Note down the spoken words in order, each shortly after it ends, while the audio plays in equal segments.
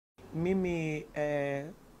Mimi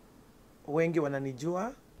wengi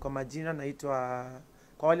wananijua kwa majina naitwa,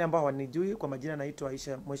 kwa wale ambao wanijui kwa majina naitwa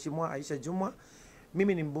Mheshimiwa Aisha Jumwa.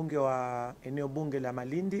 Mimi ni mbunge wa eneo bunge la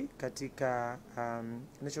Malindi katika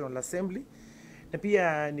National Assembly, na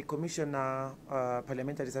pia ni commissioner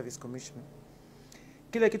Parliamentary Service Commission.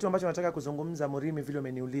 Kile kitu ambacho nataka kuzungumza Murimi, vile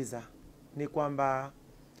umeniuliza, ni kwamba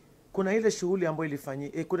kuna ile shughuli ambayo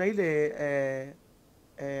ilifanyika, kuna ile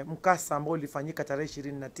mkasa ambao ulifanyika tarehe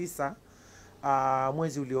 29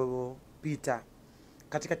 mwezi uliopita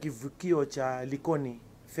katika kivukio cha Likoni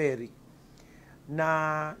Ferry.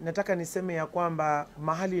 Na nataka niseme ya kwamba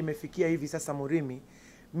mahali imefikia hivi sasa Murimi,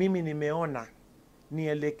 mimi nimeona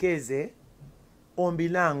nielekeze ombi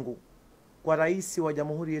langu kwa rais wa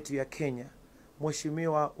Jamhuri yetu ya Kenya,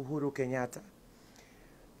 Mheshimiwa Uhuru Kenyatta,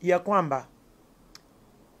 ya kwamba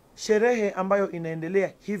sherehe ambayo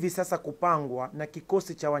inaendelea hivi sasa kupangwa na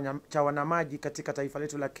kikosi cha wanamaji katika taifa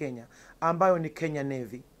letu la Kenya, ambayo ni Kenya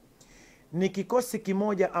Navy, ni kikosi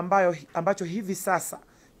kimoja ambacho hivi sasa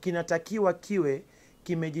kinatakiwa kiwe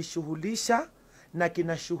kimejishughulisha na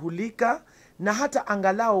kinashughulika na hata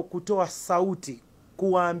angalau kutoa sauti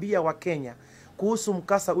kuwaambia Wakenya kuhusu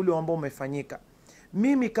mkasa ule ambao umefanyika.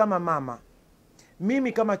 Mimi kama mama,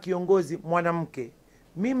 mimi kama kiongozi mwanamke,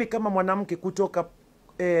 mimi kama mwanamke kutoka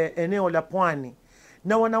eneo la Pwani,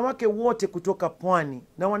 na wanawake wote kutoka Pwani,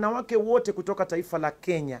 na wanawake wote kutoka taifa la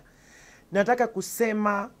Kenya, nataka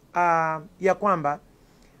kusema ya kwamba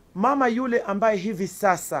mama yule ambaye hivi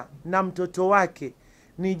sasa na mtoto wake,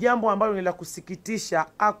 ni jambo ambalo ni la kusikitisha,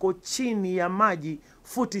 ako chini ya maji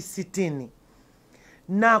futi 60,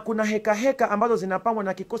 na kuna heka ambazo zinapangwa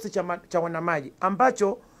na kikosi cha wanamaji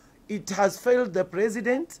ambacho it has failed the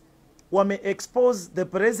president. Wame expose the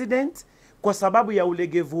president kwa sababu ya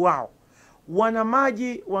ulegevu wao.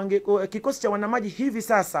 Wanamaji kikosi cha wanamaji hivi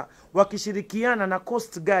sasa wakishirikiana na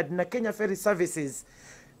Coast Guard na Kenya Ferry Services,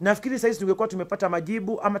 nafikiri saizi tungekuwa tumepata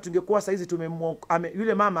majibu, ama tungekuwa saizi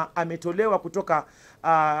yule mama ametolewa kutoka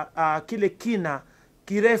kile kina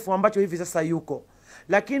kirefu ambacho hivi sasa yuko.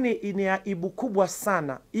 Lakini ni aibu kubwa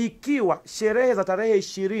sana ikiwa sherehe za tarehe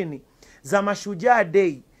 20 za Mashujaa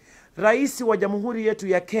Day, rais wa Jamhuri yetu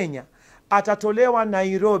ya Kenya atatolewa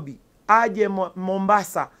Nairobi aje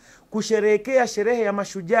Mombasa kusherehekea sherehe ya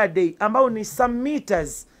Mashujaa Day, ambao ni some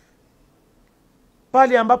meters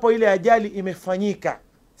pale ambapo ile ajali imefanyika.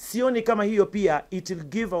 Sioni kama hiyo pia it will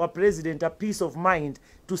give our president a peace of mind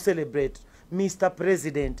to celebrate. Mr.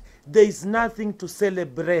 President, there is nothing to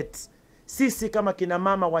celebrate. Sisi kama kina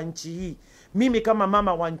mama wa nchi hii, mimi kama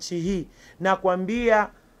mama wa nchi hii, na kuambia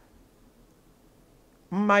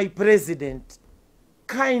my president,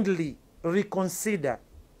 kindly reconsider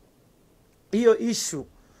hiyo issue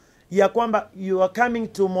ya kwamba you are coming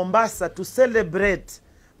to Mombasa to celebrate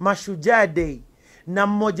Mashujaa Day, na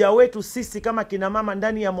mmoja wetu sisi kama kina mama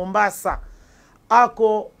ndani ya Mombasa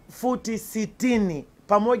ako futi 60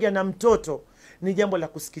 pamoja na mtoto. Ni jambo la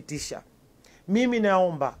kusikitisha. Mimi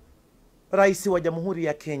naomba rais wa Jamhuri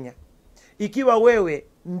ya Kenya, ikiwa wewe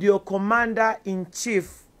ndio commander in chief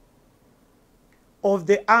of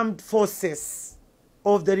the armed forces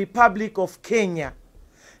of the Republic of Kenya,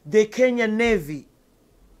 the Kenya Navy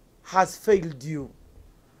has failed you,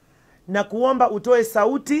 na kuomba utoe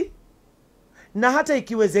sauti, na hata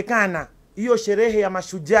ikiwezekana hiyo sherehe ya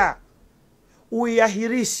Mashujaa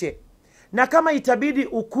uiahirishe, na kama itabidi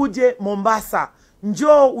ukuje Mombasa,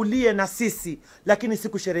 njoo ulie na sisi, lakini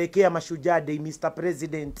sikusherehekea Mashujaa Day. Mr.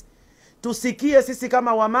 President, tusikie sisi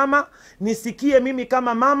kama wamama, nisikie mimi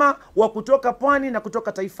kama mama wa kutoka Pwani na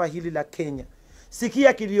kutoka taifa hili la Kenya.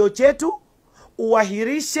 Sikia kilio chetu,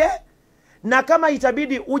 uahirishe, na kama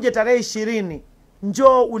itabidi uje tarehe 20,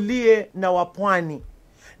 njoo ulie na Wapwani.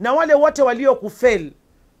 Na wale wote walio kufeli,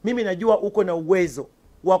 mimi najua uko na uwezo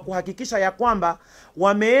wa kuhakikisha ya kwamba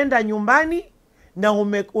wameenda nyumbani na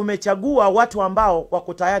umechagua watu ambao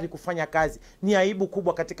wako tayari kufanya kazi. Ni aibu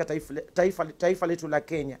kubwa katika taifa letu la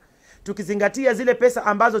Kenya, tukizingatia zile pesa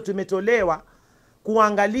ambazo tumetolewa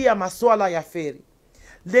kuangalia masuala ya feri.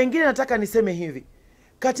 Lengine nataka niseme hivi,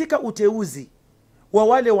 katika uteuzi wa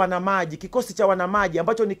wale wanamaji, kikosi cha wanamaji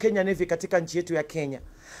ambacho ni Kenya Navy katika nchi yetu ya Kenya,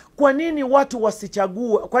 kwa nini watu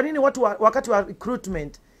wasichague? Kwa nini watu wakati wa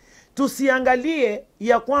recruitment tusiangalie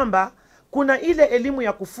ya kwamba kuna ile elimu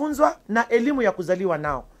ya kufunzwa na elimu ya kuzaliwa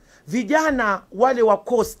nao? Vijana wale wa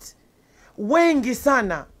coast wengi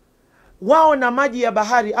sana wao na maji ya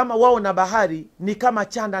bahari, ama wao na bahari ni kama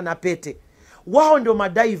chanda na pete. Wao ndio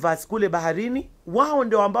madivers kule baharini, wao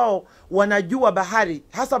ndio ambao wanajua bahari,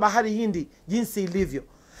 hasa bahari Hindi jinsi ilivyo.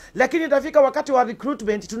 Lakini itafika wakati wa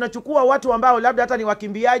recruitment tunachukua watu ambao labda hata ni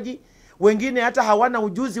wakimbiaji, wengine hata hawana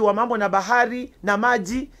ujuzi wa mambo na bahari na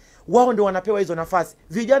maji, wao ndio wanapewa hizo nafasi.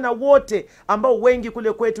 Vijana wote ambao wengi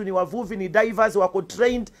kule kwetu ni wavuvi, ni divers, wako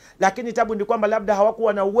trained, lakini tabu ni kwamba labda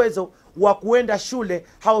hawakuwa na uwezo wa kuenda shule,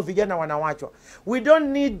 hao vijana wanawachwa. We don't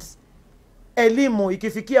need elimu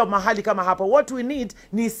ikifikia mahali kama hapa. What we need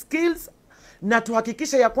ni skills, na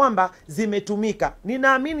tuhakikisha ya kwamba zimetumika.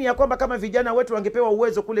 Ninaamini ya kwamba kama vijana wetu wangepewa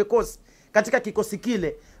uwezo kule kosi, katika kikosi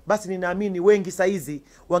kile, basi ninaamini wengi saizi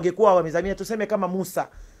wangekuwa wamezamia. Tuseme kama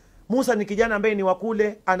Musa ni kijana ambaye ni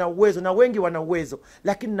wakule, ana uwezo na wengi wana uwezo,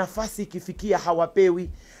 lakini nafasi ikifikia hawapewi.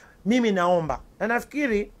 Mimi naomba na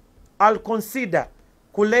nafikiri I'll consider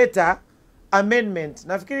kuleta amendment,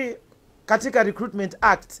 nafikiri katika Recruitment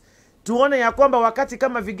Act, tuone ya kwamba wakati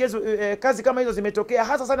kama vigezo kazi kama hizo zimetokea,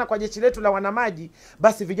 hasa sana kwa jeshi letu la wanamaji,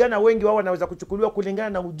 basi vijana wengi wao wanaweza kuchukuliwa kulingana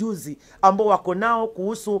na ujuzi ambao wako nao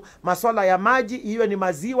kuhusu masuala ya maji, iwe ni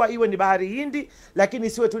maziwa, iwe ni bahari Hindi, lakini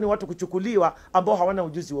siwe tu ni watu kuchukuliwa ambao hawana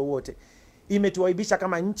ujuzi wowote. Imetuaibisha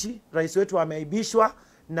kama nchi. Rais wetu ameaibishwa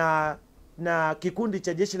na kikundi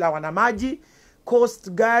cha jeshi la wanamaji, Coast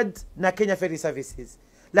Guard na Kenya Ferry Services.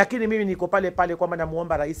 Lakini mimi niko pale pale kwamba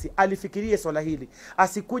namuomba rais alifikirie swala hili.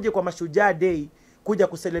 Asikuje kwa Mashujaa Day kuja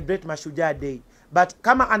kucelebrate Mashujaa Day, but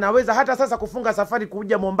kama anaweza hata sasa kufunga safari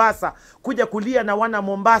kuja Mombasa, kuja kulia na wana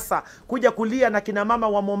Mombasa, kuja kulia na kina mama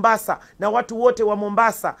wa Mombasa na watu wote wa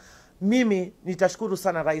Mombasa, mimi nitashukuru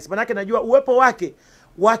sana rais. Manake najua uwepo wake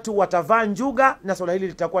watu watavaa njuga na swala hili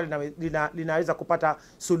litakuwa linaweza kupata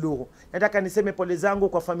suluhu. Nataka niseme pole zangu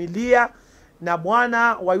kwa familia na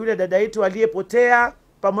bwana wa yule dada yetu aliyepotea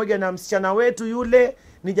pamoja na msichana wetu yule.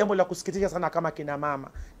 Ni jambo la kusikitisha sana kama kina mama,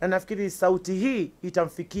 na nafikiri sauti hii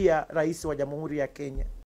itamfikia rais wa Jamhuri ya Kenya.